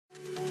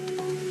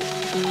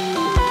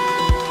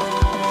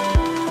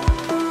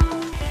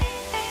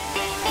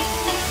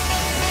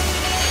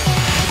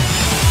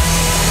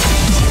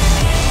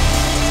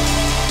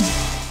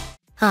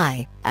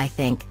I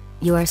think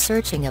you are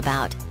searching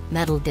about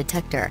metal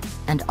detector,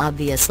 and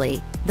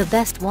obviously, the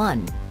best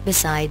one.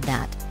 Beside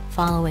that,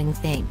 following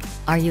think,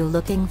 are you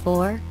looking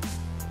for?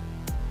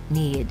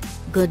 Need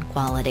good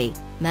quality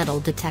metal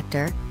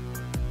detector?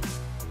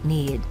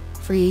 Need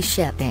free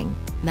shipping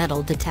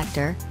metal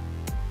detector?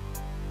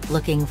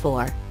 Looking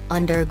for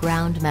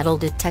underground metal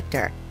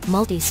detector,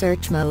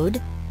 multi-search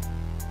mode?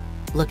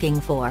 Looking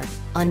for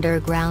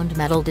underground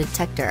metal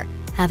detector,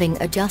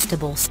 having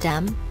adjustable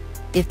stem?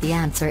 If the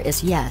answer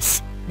is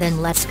yes,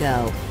 then let's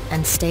go,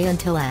 and stay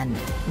until end.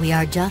 We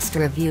are just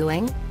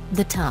reviewing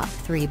the top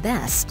 3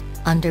 best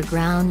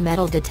underground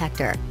metal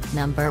detector.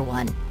 Number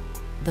 1.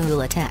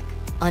 BOOLATEK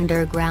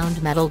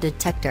underground metal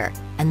detector,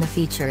 and the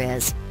feature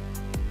is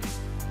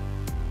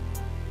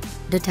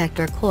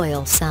detector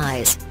coil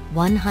size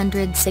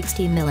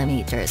 160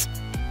 mm.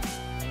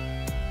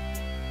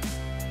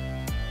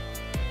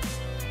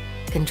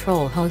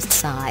 Control host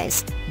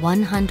size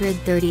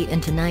 130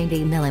 into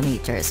 90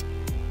 mm.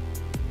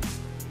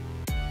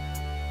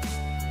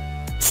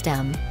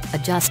 Stem,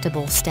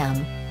 adjustable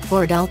stem,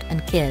 for adult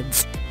and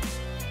kids.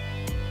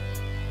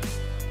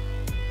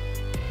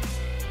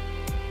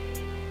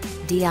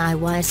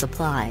 DIY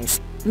supplies,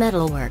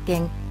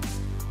 metalworking.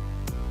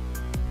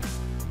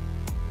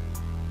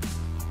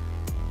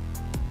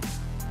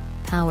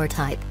 Power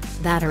type,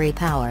 battery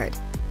powered.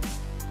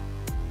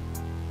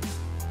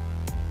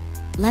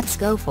 Let's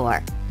go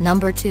for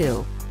number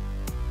 2.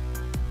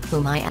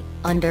 HOOMYA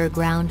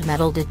underground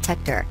metal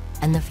detector,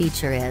 and the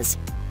feature is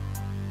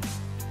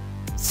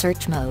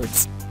search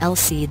modes,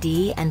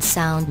 LCD and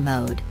sound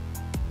mode.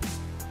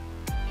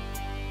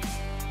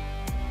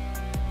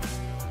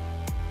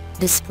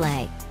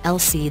 Display,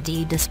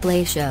 LCD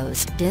display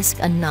shows disc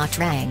and notch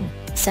rang,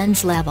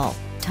 SENS level,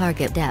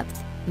 target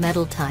depth,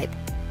 metal type.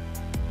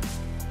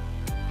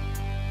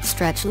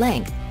 Stretch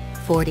length,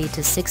 40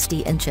 to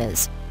 60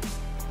 inches.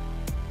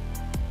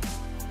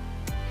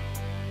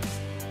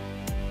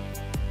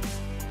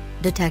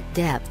 Detect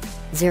depth,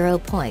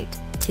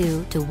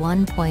 0.2 to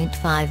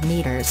 1.5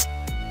 meters.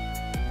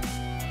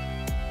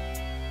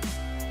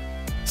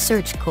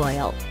 Search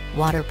coil,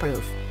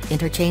 waterproof,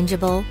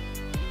 interchangeable.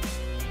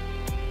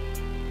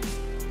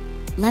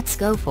 Let's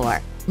go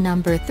for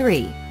number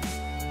 3.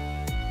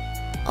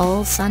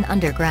 Ulsan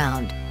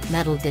underground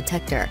metal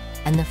detector,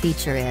 and the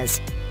feature is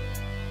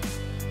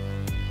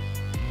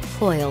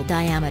coil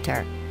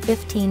diameter,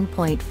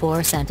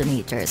 15.4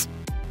 centimeters.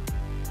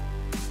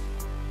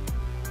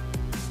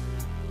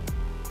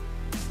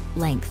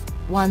 Length,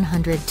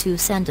 102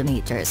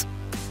 centimeters.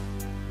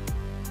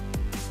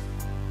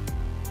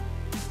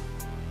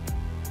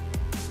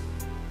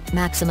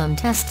 Maximum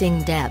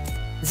testing depth,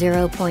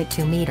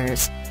 0.2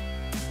 meters.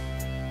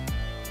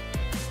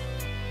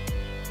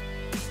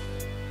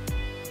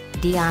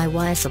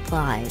 DIY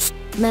supplies,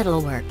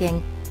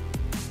 metalworking.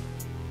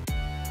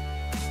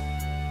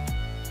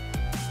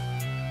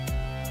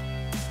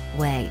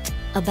 Weight,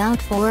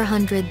 about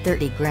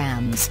 430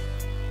 grams.